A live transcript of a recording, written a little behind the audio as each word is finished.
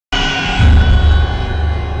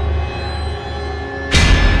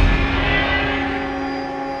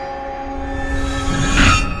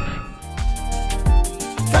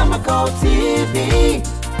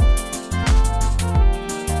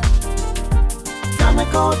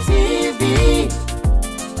Chemical TV.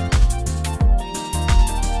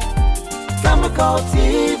 Chemical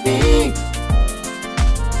TV.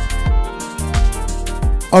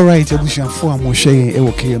 Alright, Abushan for Moshe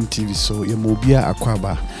Ewo KMTV so ye mobia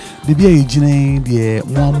akwaba. Bibia yegyina de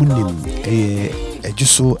mo amunim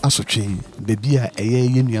ejuso asotwe bebia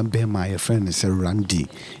ye nuam bema ye friend se Randy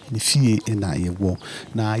ne fie na ye wo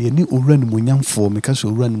na ye ni owura ne monyamfo meka so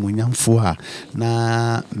owura ne monyamfo ha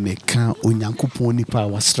na meka onyankopon nipa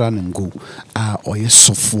wasra ne ngo a oye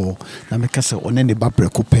sofo na meka se one ne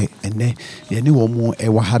babreko pe ene ye ni wo mu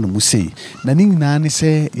ewa ha no mu sei na ni nyina ne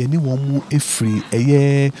se ye ni wo mu efri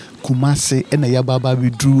eye kumase ena ya baba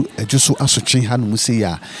bidru ejuso asotwe ha no mu sei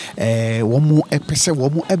a wo mu epese wo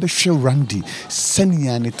mu ebehwe Randy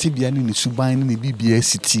senia ne tibia ne suban ne bibia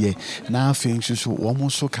sitie na afei nso wo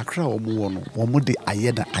mu so kakra wo mu wono wo mu de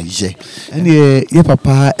ayeda aye ene ye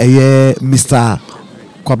papa eye Mr.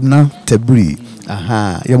 Kwabna Tebri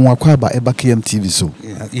aha ye mu akwaba eba KMTV so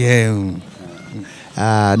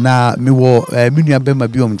na me wo menua bema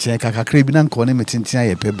bi omchen kakra bi na nko ne metenten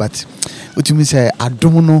ayepe but otimi say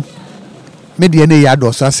adom no me de ne ya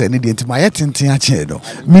do so ase ne de ntima ayetenten a che do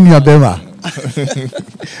menua bema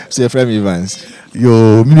say from Evans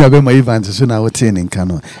yo menua bema Evans so na wote ne nka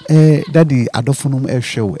no daddy adofonum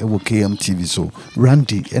ehwew ewo KMTV so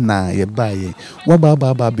Randy na ye baaye wa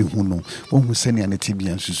ba be hu no wo hu sene ne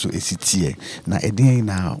tibia nsuso esitie na eden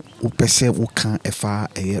na wo pese wo kan efa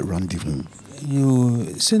Randy hu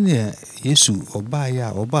you senior Yesu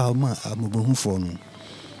obaya oba ma amobohufo no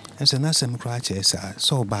ese na sem kra che sa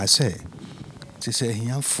so ba se ti se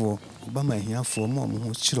hiafo oba ma hiafo mo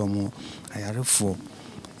ho chiro mo ayarefo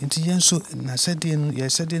nti yenso na sedin ye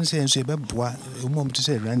sedin se yenso beboa mo ti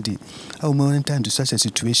se Randy how mo enter into such a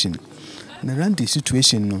situation na Randy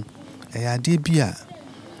situation no ade bia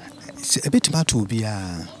e betima to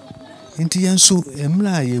bia nti yenso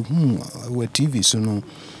emra ye hu wa TV so no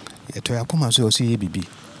eto yakoma so ye bibi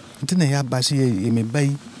nti na ya ba se ye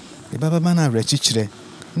mebai e baba na rechichire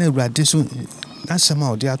na Awurade so asema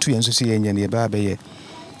odi ato yenso se ye nya ne baba ye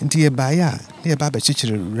nti ye ba ya ne baba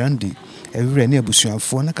chichire Randy ewure ne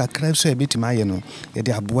abusuafo na kakra so e betima ye no ye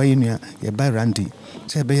de aboa ye nua ye ba Randy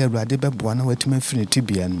se be ye Awurade beboa na watima firi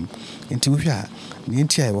tibia no nti wo hwa ne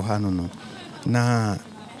nti aye wo ha no na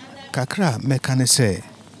kakra meka ne se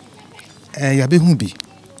ya be hu bi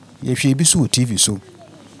ye hwe bi so TV so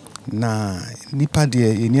na nipa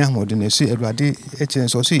de eni ahode na se Awurade echen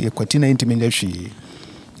so se yekwati na ntimi nyahwe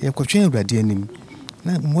yekwatwe Awurade anim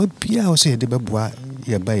na mo bia o se de beboa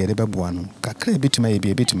ye ba ye de beboa no kakra betima ye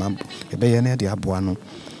bia betima ye be ye na de aboa no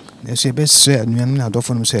na se be se anuan na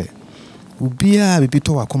adofo no se ubia be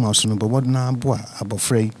bito wakoma so no bo na aboa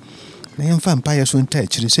abofrei na yemfa mpa ye so nta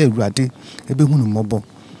akiri se Awurade ebe hunu mobo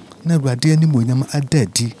na Awurade anim onyam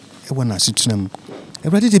adadi e wona asetunam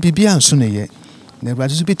Awurade de bibia anso ne ye na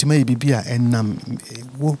Awurade so betima ye bibia enam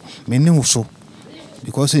wo mene wo so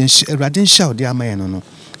because Awurade nshaw de amaye no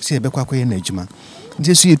se ebe kwakoye na adwuma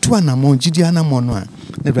nti so yetu anamon gidi anamon no a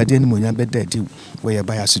na Awurade anim onyam bedadi wo ye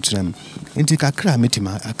ba ya asetunam nti kakra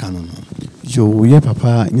metima aka no yo ye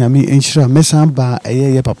papa nyame enhira mesamba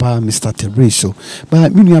ye papa Mr. Tebri so ba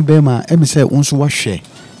menua bema emi se unso wahwe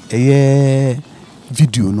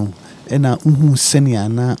video no ena uhu senia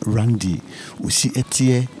na Randy usi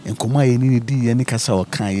etie enkoma ye ni di ye ni kasa o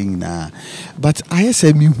kan ye nyina but aye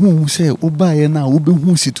se mi hu se oba ye na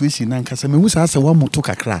obehu situation na kasa me hu sa wa moto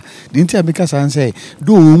kakra de ntia be kasa say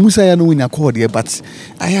do musa ya no nya call de but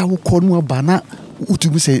aya wo kɔ no aba na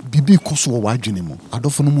utubu se bibi koso wa adwene mu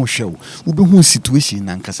adofo no mo hwew obehu situation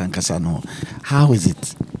na kasa no how is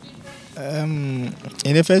it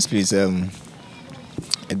in the first place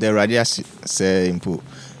the radius say impo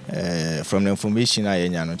from the information I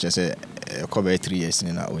no just say cover 3 years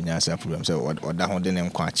na onya asa problem so oda ho de ne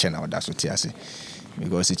nkwa ache na oda so tiase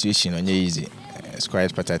because situation onye easy it's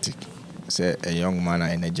quite pathetic say a young man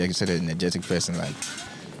an energetic person like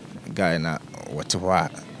guy na what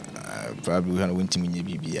probably we want to win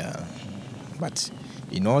bibia but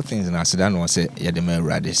in all things na sedan no say ye de man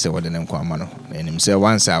rade say what de ne nkwa ama no and him say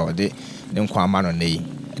once I would de nkwa ama no nei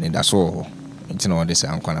and that's all nti na ode say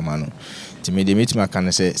nkwa na ma no ti me de metima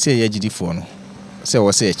kan say ye gidifo no say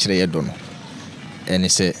wo say kire ye do no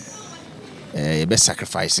and say ye be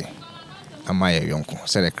sacrifice ama ye yonko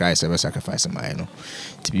say the Christ be sacrifice my no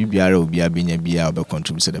ti bibiara obi abenya bia obe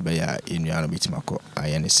contribute say the be ya enua no betima ko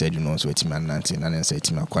aye ne said you know so wetima nante na ne say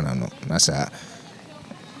tima ko na no na say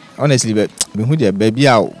honestly be hu de baby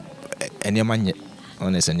a enema nye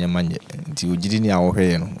honestly enema nye nti ogidi ni a wo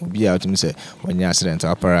hwe no obi a tumi say wanya accident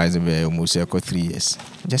or paralyze be almost 3 years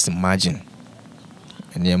just imagine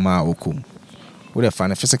enema okum What a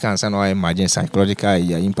fan physical and I imagine psychological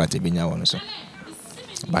impact being one so.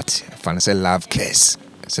 But fan say love cares,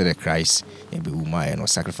 say the Christ and be woman or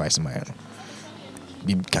sacrifice my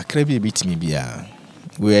be kakrebi beat me be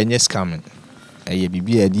we are just coming. A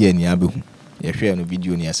be a dear near boom. You share no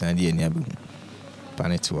video near Sandy near boom.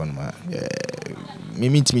 Planet one ma me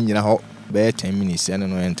meet me in a hot bare 10 minutes and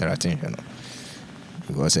no enter attention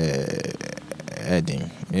because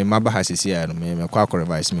heading me maba has here no me kwa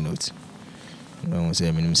revise minute no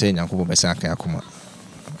say me say nyanko be san kan akoma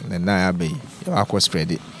na ya be you akwa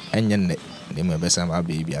spread it enye ne me be san ba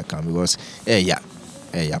be aka because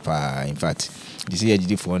ya pa in fact this year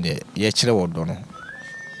gidi for there ye kire wodo no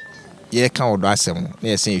ye kan wodo asem na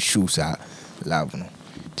ye say shoes a love no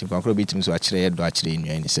tinkwa bitimi so akire ye do akire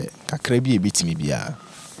nua ni say kakra bi bitimi bia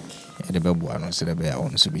e de beboa no se de be ya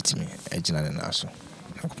won so bitimi agina ne na so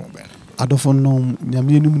akoma ben adofo no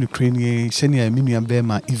nyame enum ne kranie senia menua be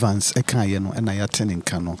ma Evans e kan ye no na ya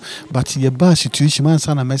teninka no but ye ba situation man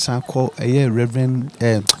sana mesa call Reverend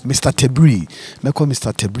Mr. Tebri meko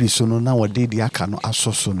Mr. Tebri so no na wode di aka no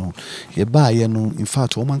asoso no ye ba ye no in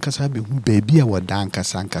fact wo man kasa be hu baabi a woda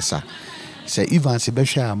nkasa se Evans be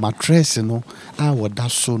hwa mattress no a woda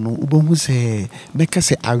so no ubohu se meka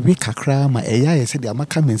se awe kakra ma eya ye se de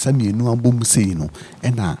amaka mensa mienu abom sei no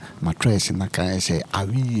na mattress na kan se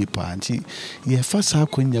awe pa nti ye fa sa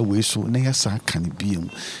akonya we so na ya sa kan biem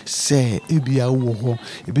se ebia wo ho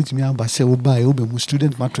ebetumi aba se wo ba e wo be mu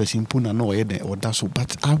student mattress impuna na oye de woda so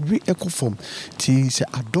but awe ekofom ti se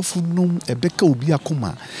adofo no ebeka obi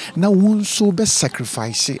akoma na won so be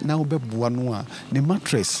sacrifice na wo be boa no a ne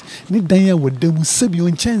mattress ni dan wadam sabi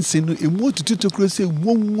on chance no emu tutu kro se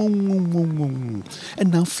won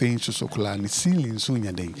na fein so kola ne ceiling so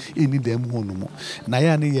nya dan eni dem ho no mo na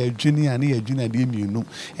ya ne ya adwini de mienu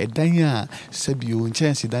edan a sabi on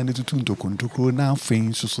chance dan ne tutu ntokontokro na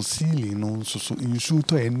fein so ceiling no so insu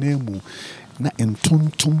to enemu na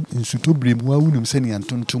entontom insuto bremu awunum se ne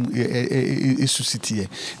entontom esusitie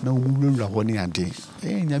na omwura ho ne ade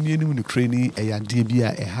nyame enim ne krani eyade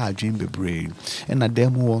bia ha adwen bebre na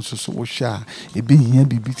dem won so wo hwa ebehia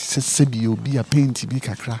bibi sesebi obi a paint bi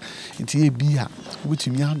kakra nti ebia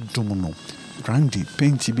wotumi adom no brandy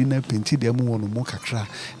paint bi na paint dem won mo kakra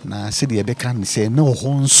na se de ebeka ne se na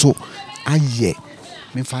ho nso aye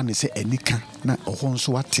me fa ne se enika na ohon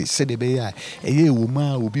so ate se de be ya eye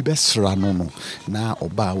woma obi besra no na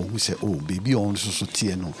oba wo hu se oh baby on so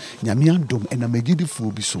tie no nyame adom na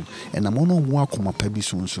magidifo bi so na mo no mo akoma pa bi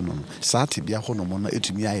so nso no sa ate bia ho no mo na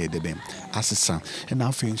etumi aye de bem asesa na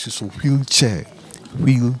afei nso so wheelchair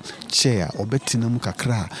obetinam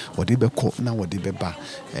kakra ode beko na ode beba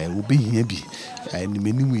obehia bi ni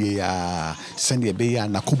menimu ye ya send be ya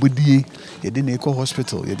na kobodie ye de na eko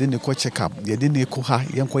hospital ye de na eko check up ye de na eko ha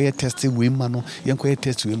yenko ye test we ma no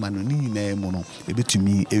ni na emu no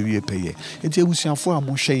ebetumi ewie peye enti ebusuafo a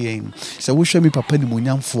mo hwe yen se wo hwe mi papa ni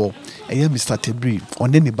monyamfo eye Mr. Tebri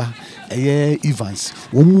one ne ba eye Evans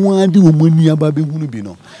wo mu ade wo mani aba be hunu bi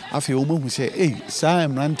no afi wo mahu se saa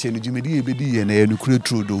emrante no jumedi ebedi ye na kure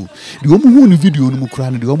trodo di wo mu hu ni video no mu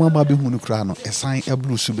kura no di wo ma ba be hu no kura no esan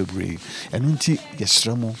eblu su bebre enu nti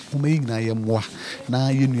yesremo wo mai na ye moa na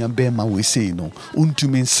ye nua be ma we sei no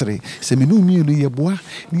ontumi nsere se me no mi no ye boa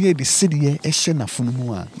ni ye de sidie ehye na funu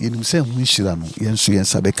mu a ye nim se hu nhira no ye nso ye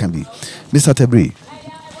nsa be kan bi Mr. Tebri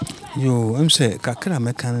yo am say kakra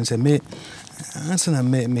me kan se me ansana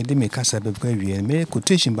me de me kasa be kwa wie me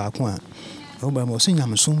quotation ba ko a oba mo se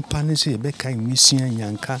nyamso mpa ne se be kan misia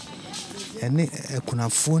nyanka ene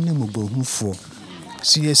ekunafo ne mubohufo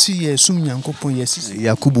si ye sum nyankopon yesi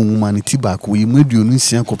Yakubu humanity back we meduonu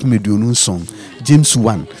nsia kopem meduonu nson James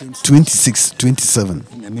 1:26-27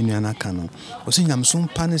 nyamenu anaka no o se nyamso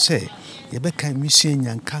mpa ne se ye be kan misia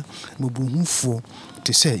nyanka mubohufo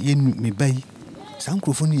te se ye me bai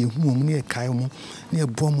sankrofo ne yehu mo ne kai mo ne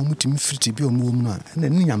ebo mo mutimi friti bi o mo mu a na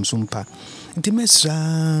ne nyamso mpa nti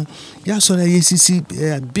mesra ya so na yesisi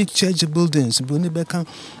big church buildings bi ne be kan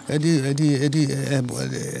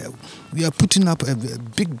we are putting up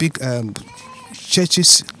big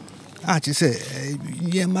churches to say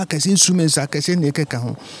ye market instruments akese ne keka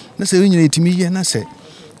ho na se nyina etimi ye na se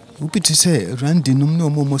upiti say randi num no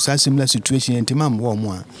mo similar situation entimam wo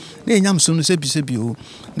mo a na enyam so no se bi o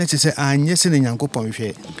na te say anye se ne nyankopon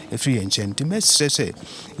hwe efri ye nche ntime se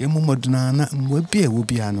ye momoduna na mwa bia wo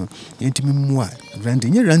bia no yentimi mu a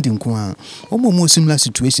randi nko a mo similar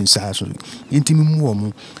situation sa so yentimi mu wo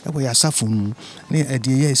mo e bo ya safo mu na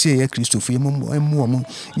ade ye se ye Christopher mu wo mo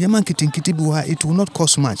ye man kitinkiti bi wa it will not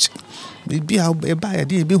cost much bia e ba ya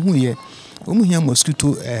de be hu ye Omuhia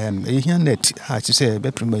mosquito ehia net to say be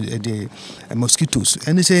the mosquitoes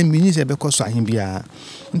and say means e be koso ahin bia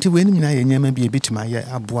nti we ni na ye nyama bia betima ye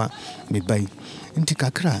aboa me bai nti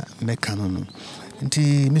kakra meka no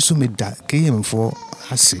nti meso meda keyemfo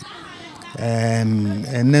ase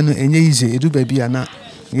enen enye ize edu ba bia na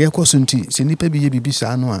ye koso nti se nipa bi ye bibi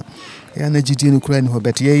sa no a ya na gidie no kura ni ho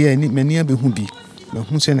bet ye ni mani abehu bi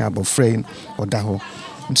mehu se ne abofrɛ oda ho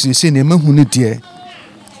nti se ne mahu ne de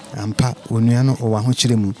ampa onua no owa ho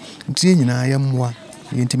kyerɛ mu nti nyina ya mmoa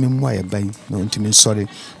yentimi mmoa ya bai na ntimi nsɔre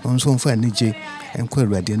nso mfa anigye enko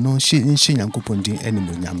awurade no nhyɛ nyankopɔn din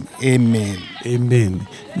animonyam amen amen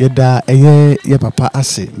yɛda ɛyɛ yɛ papa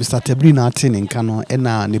ase Mr. Tebri na ate ne nka no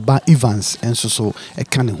ɛna ne ba Evans enso so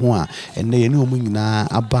ɛka ne ho a ɛnɛ yɛ ne ɔmo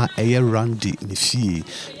nyinaa aba ɛyɛ Randy ne fie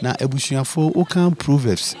na abusuafo okan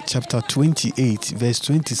Proverbs chapter 28 verse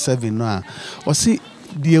 27 no a ɔse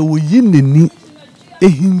deɛ woyi n'ani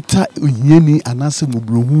ehinta onyeni anase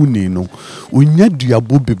mubrohuni no onya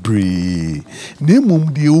duabo bebre na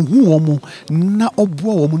emom de ohu omo na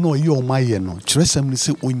oboa omo na oye omo aye no kyerɛsɛm ne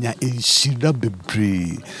sɛ onya enhyira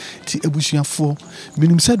bebre ti ebusuafo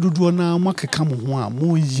minim sɛ dodo na makeka mo ho a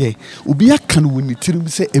mo ye obi aka no woni tirim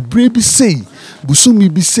sɛ ebre bi sei busumi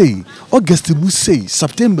bi sei August mu sei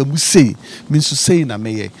September mu sei minso sei na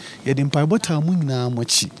meye ye de mpaebota mo nyina mo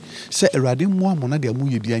chi sɛ awurade mo amo na de mo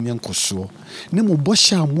ye bi anya nkoso ne mo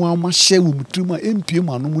bɔhyɛ mo ama hyɛ wo mutrim a empie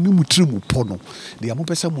ma no mo ne mutrim pɔ no de amo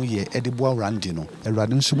pɛsɛ mo ye e de boa Randy no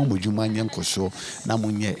awurade nso mo dwuma anya nkoso na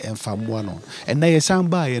mo nye emfa moa no ɛna ye san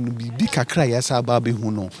ba ye no bibi kakra ye sa ba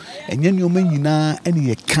behu no enye ne o manyina ene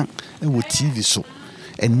ye ka e wo TV so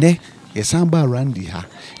ɛnɛ ye san ba Randy ha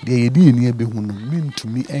de ye di ni ebehu no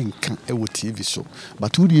mentumi enka e wo TV so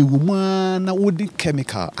but wo de wo mu na wo di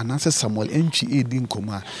chemical anase Samuel entwi edi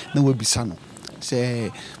nkoma na wo bisa no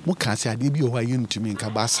se mo ka se ade bi o ha yentumi nka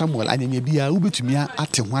ba Samuel anyanya bia wo betumi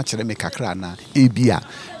ate ho akyere me kakra na ebia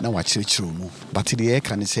na wa kyerɛkyerɛ mu but de e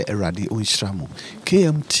ka ne se Awurade onhyira mo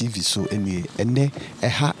KMTV so ene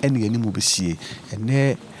ɛha ene yeni mu besie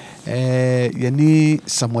ene yeni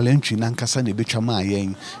Samuel entwi na nkasa na betwa ma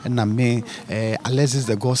yen na me Alexis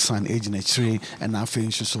the Godson age na kyerɛ na afei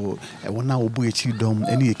nso so wona obo echi dom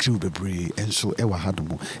ene ekriw bebre enso e wa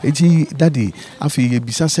hadomo enti daddy afei ye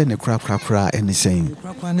bisa se ne kra ene sen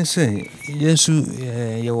kra ne sen yensu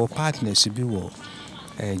ye wo partners bi wo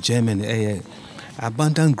Germany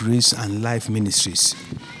Abundant Grace and Life Ministries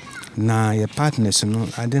na ye partners no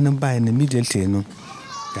ade no buy na immediately no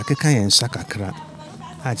yakeka yen sakakra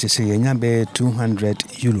I just say yenya be 200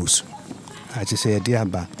 euros. I just say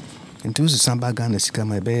diaba. Into samba Ghana sika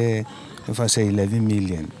my be if I say 11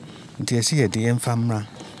 million. Into I see the famra,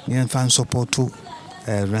 the fan support to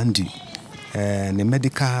Randy, the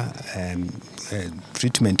medical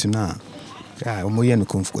treatment now. Omoye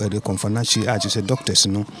no confirmation. I just say doctors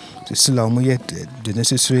no. Still omoye the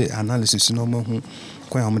necessary analysis no mo hu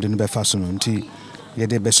kwa omo de no be faso no nti ye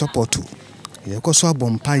de be support to. Ye koso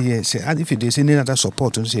abompa ye say if there is any other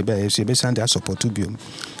support so say be send that support to biom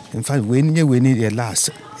in fact we need the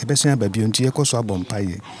last e be send ba biom nti ye koso abompa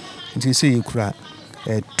ye nti say ye kura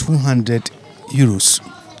 200 euros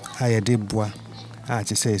aye de boa a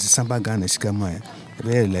ti say samba Ghana sika ma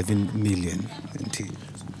be 11 million nti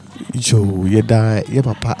jo yeda ye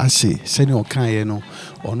papa ase sene okan ye no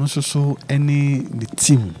ono so any the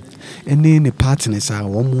team any the partners a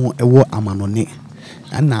wo mo ewo amanone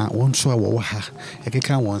ana won so wo ha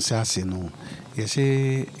ekeka won se ase no ye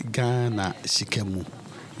se Ghana sikamu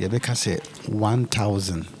ye be ka se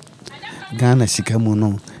 1000 Ghana sikamu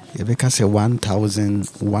no ye be ka se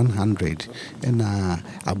 1100 na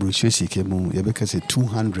abrochwe sikamu ye be ka se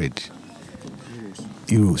 200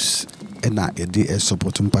 euros na ye de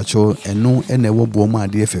support mpacho eno na ewo boom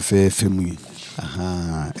ade efefe mu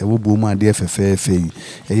aha ewo boom ade efefe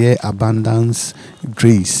ye Abundance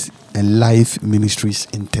Grace and Life Ministries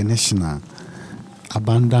International.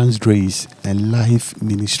 Abundance Grace and Life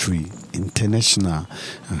Ministry International.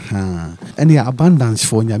 And yeah, abundance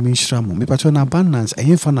for nya ministra mo. Me patro na abundance e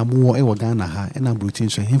hemfa na mo e wo Ghana ha e na brutin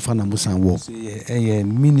so hemfa na mo san wo.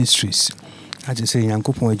 Ministries. I just say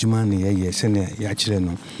yankopon adwuma na ye se na ya kire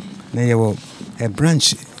no. Na ye wo a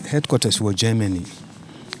branch headquarters wo Germany.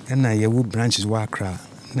 And na ye wo branches wo Accra.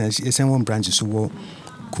 Na esen one branches wo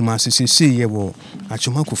Kumasi sisi ye wo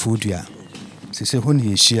achoma kofodua sisi ho ne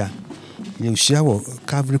yehia wo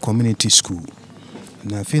Calvary Community School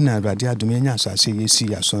na fina Awurade adom enya asase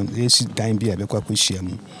yesi dan bia bekwa kohia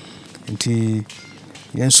mu nti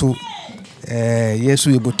yenso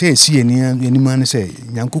yesu yebote esi enimu ne se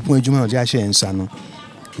nyankopon adwuma ode ahye ensa no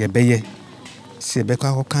ye beye se bekwa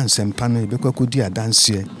ho kansempa no bekwa kodi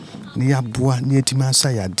adanse ne yaboa ne etima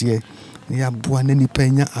asa yade na yɛaboa na nipa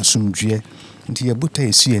nya asomdwoeɛ nti yɛbota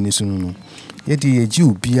yɛsi ani so no yɛde yɛgye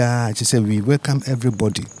obiara kyerɛ sɛ we welcome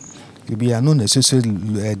everybody. We are not necessarily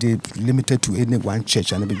limited to any one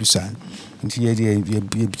church and baby son. Nti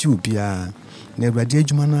yɛde obiara na Awurade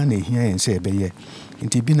adwuma no na ehia yɛn sɛ ɛbɛyɛ.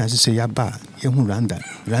 Nti bi na sɛ yɛaba yɛhu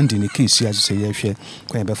randa ne case ya sɛ yɛhwɛ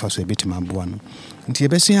kwan yɛbɛfa so ɛbɛtumi aboa no. Nti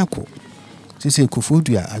yɛbɛsen akɔ sɛ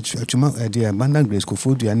Kofodua atwuma de Abundant Grace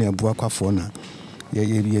Kofodua na ɛboa kwafoɔ na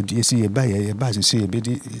yɛsi yɛba sɛ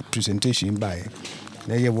yɛbɛdi presentation ba yɛ.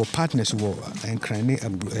 Na yɛwɔ partners wɔ Nkrane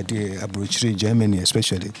de Aburokyire Germany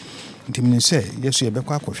especially. Nti mene sɛ yɛso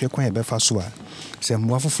yɛbɛkɔ akɔhwɛ kwan yɛbɛfa so a sɛ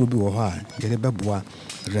mmoa foforɔ bi wɔ hɔ a yɛde bɛboa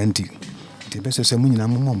Randy. Nti bɛsɛ sɛ mu nyinaa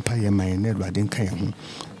mmɔ mpa yɛ ma yɛn na Awurade nka yɛn ho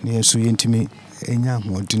na yɛso yɛntumi ɛnya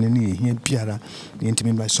ahoɔden ne yɛhia biara na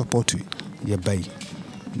yɛntumi ba support yɛba yi.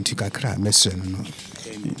 Nti kakra mɛsrɛ no no.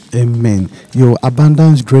 Amen. Your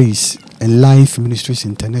Abundance Grace and Life Ministries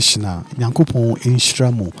International. Nyankopon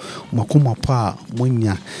enhyira mo makoma pa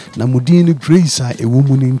monya na modin grace a ewo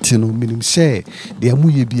mu ntino minim sɛ de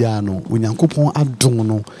amuye bia no Onyankopon adom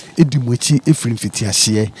no edi mochi efiri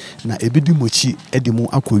mfitiase na ebedi mochi edi mu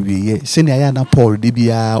akɔwieye sɛ ne aya na Paul de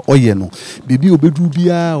bia ɔyɛ no bibi obedu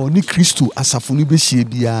bia oni Kristo asafo no behie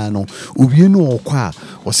bia no owie no ɔkɔ a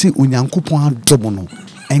ɔse Onyankopon adom no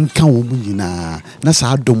enka wo mu nyina na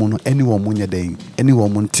saa dom no ene wo mu nyeden ene wo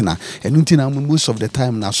mu ntena enu ntina most of the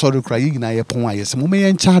time na sorry cry nyina ye pon ayese mo me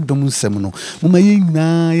ncha dom nsem no mo me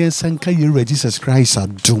nyina ye sanka ye Jesus Christ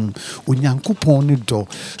adom Onyankopon ne do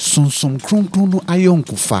sonsom kronkron no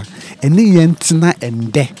ayonkofa ene ye ntena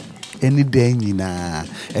ende eni den nyina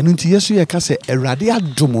enu nti yesu ye ka se Awurade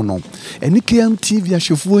adom no eni KMTV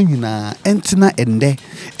ahwefo nyina entena ende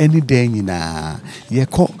eni den nyina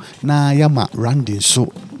yekɔ na yama Randy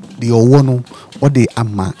so the owono or the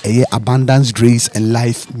ama Abundance Grace and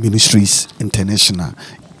Life Ministries International.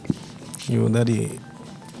 You daddy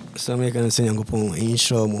some can say Yankopon in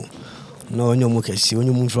show no nyomo kesi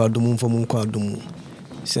onyo mu fra dum fo mu kwa dum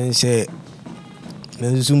sense na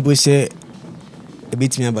zumbo se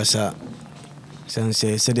ebitimi abasa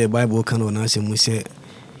sense said the Bible can on asem mu se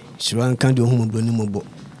shiran kan de ohun bloni mobo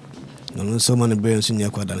no no so man brain so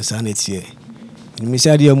nya kwada sa na tie ni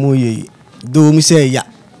se ade amu ye do mu se ya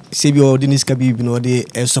se bi ordinary ska bi no de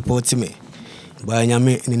support me ba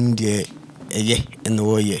nyame nim de eye eno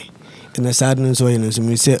wo ye ena sad no so ye no so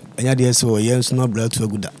mi se anya de so ye nso no bra to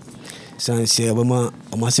aguda sense obama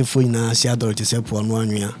omasefo nyina se adorite se po no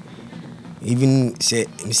anwea even say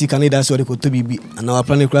Missy Canada so ko to bibi and our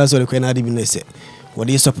plan class so ko na de bi na se what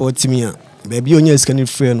dey support me a baby onya scan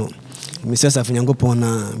free no Mrs. Afanyankopon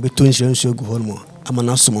na beto nhyenhye gu ho mo ama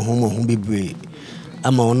na som ho bebre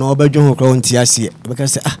ama ono obadwo ho kro nti ase be ka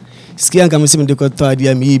se ski anka me se me de ko to ade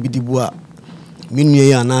a me bi di bu a minue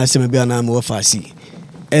ya na se me bi ana me wo faasi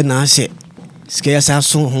e na ase ski ya sa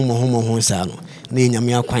so ho sa no na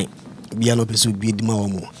enyame akwan bia no peso bi di ma wo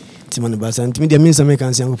mo timane basa ntimi de mensa me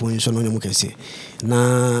kan se Yankopon nso no nyamo kese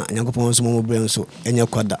na Yankopon so mo bre nso enya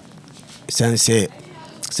kwada sense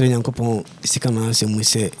se Yankopon sika na se mu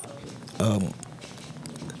se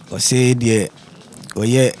o se de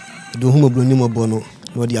oye do humo broni mo bono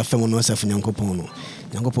no de afem no asafo Yankopon no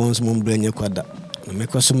Yankopon so mo bre enya kwada na me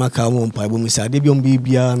kwaso maka mo mpa bo mu se ade bi om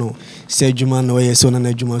bibia no se adwuma na oye so na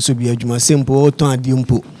adwuma so bi adwuma sempo o ton ade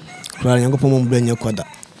mpo kra Yankopon mo bre enya kwada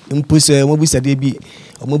mpo se mo busa de bi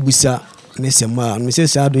o busa ne sema me se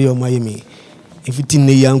sa do yo mayemi everything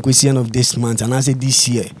ne yankosi end of this month and I say this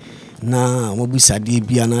year na mo busa de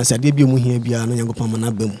bia na sa de bia mo hia bia na Yankopon ma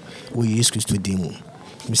na bam o Jesus Christ de mu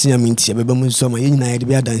me se nyamenti abeba mo so ma ye nyina ye de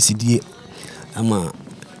bia dance die ama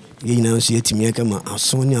ye nyina so yetimi aka ma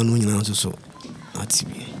aso ne anu nyina so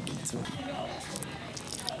atibi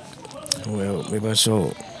well me ba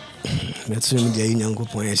so me tso me de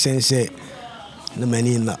Yankopon ye sense na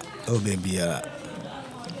mani na o baby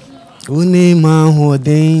Uni ma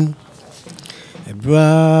hoden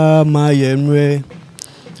ebra ma yemre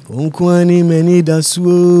unkwani meni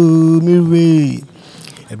dasuo miwe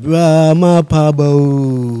ebra ma paba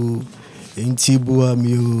o enti bua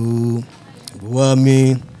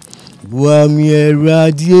mi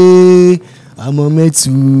eradie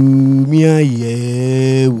amometu mi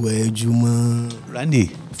aye wejuma Randy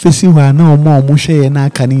fesi wa na omo hwe na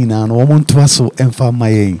aka ni nyina no omo ntoa so emfa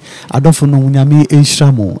mayen adofo no nyame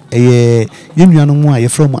enhyira mo yenuano mu a ye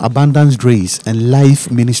from Abundance Grace and Life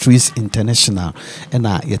Ministries International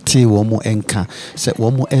na yete wo mo enka se wo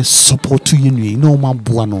mo support yenu na omo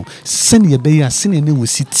aboa no sene ye be ya sene ne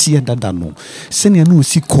wosi tie dada no sene ne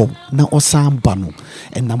wosi ko na osamba no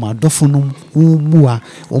na ma adofo no mu a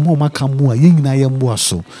omo maka mu a yenyina ye mboa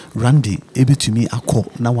so Randy ebetumi akọ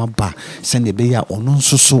na waba sene be ya ono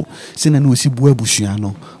nso so sene no si bu abusua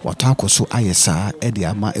no wata akoso ayesa e de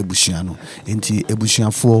ama abusua no enti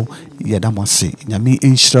abusuafo yeda mose nyame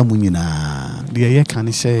enhyira mu nyina de ye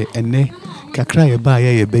kan se ene kakra ye ba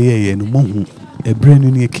ye be ye no mohu ebre no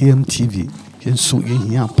ne KMTV yenso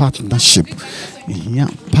yehia partnership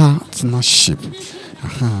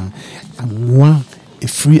amwa a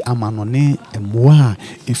free amanone emwa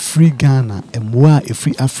a free Ghana emwa a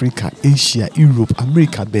free Africa, Asia, Europe,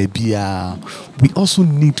 America baby. We also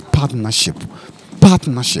need partnership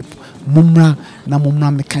mumra na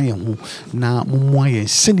mumra meka ye ho na mumwa ye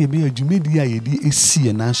sene be adwumedi a yedi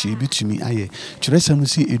esi na so ebitumi aye kyeresa no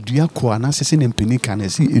si eduako ana sese ne mpenika na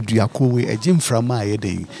si eduako we agimframa aye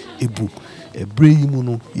dey ebu ebre yi mu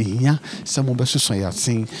no yehia samo besoso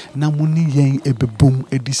yasen na muni yen ebebom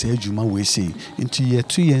edi sa adwuma we sei nti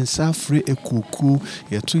yetu yen sa afre ekuku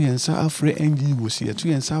yetu yen sa afre engi wosi yetu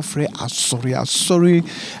yen sa afre asori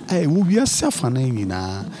ai wo wi asafa na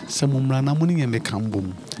nyina samo mra na muni yen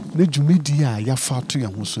mekambom na dwumedi a yafa to ye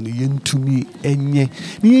ho so ne yentumi enye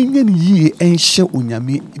ne yenye ne yie enhye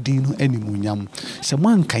onyame din no animunyam se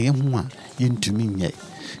manka ye ho a yentumi nye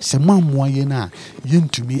se mammoa ye na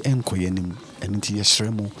yentumi enkoyenim enti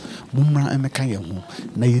yesremo mumra emeka ye ho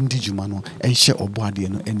na yendi dwuma no enhye oboade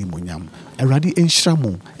no animunyam awrade enhyira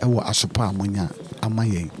mo ewo asopa amonya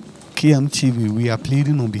amaye KMTV. We are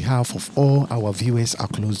pleading on behalf of all our viewers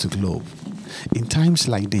across the globe. In times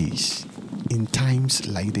like this,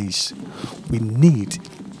 we need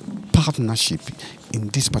partnership in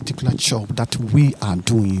this particular job that we are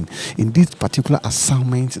doing, in this particular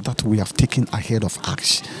assignment that we have taken ahead of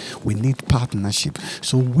us. We need partnership.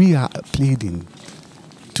 So we are pleading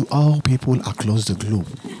to all people across the globe,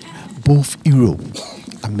 both Europe,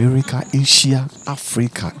 America, Asia,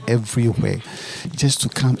 Africa, everywhere, just to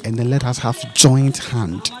come and then let us have joint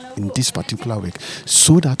hand in this particular work,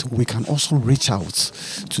 so that we can also reach out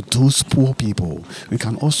to those poor people. We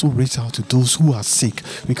can also reach out to those who are sick.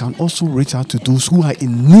 We can also reach out to those who are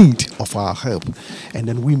in need of our help. And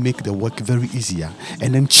then we make the work very easier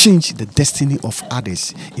and then change the destiny of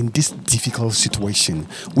others in this difficult situation.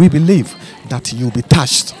 We believe that you'll be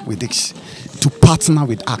touched with this, to partner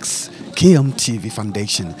with us, KMTV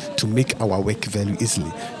Foundation, to make our work very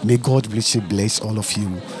easily. May God richly bless all of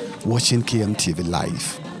you watching KMTV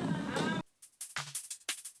live.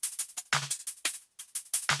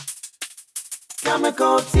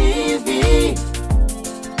 Chemical TV.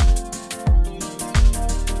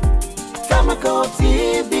 Chemical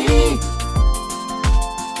TV.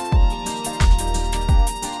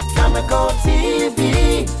 Chemical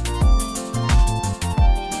TV.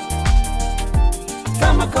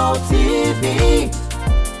 Chemical TV.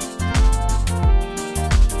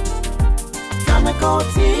 Chemical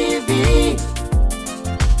TV.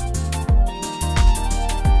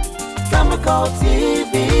 Chemical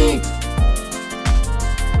TV.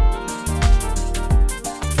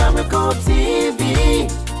 Chemical TV.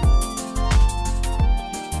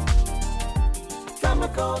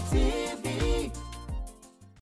 Chemical TV.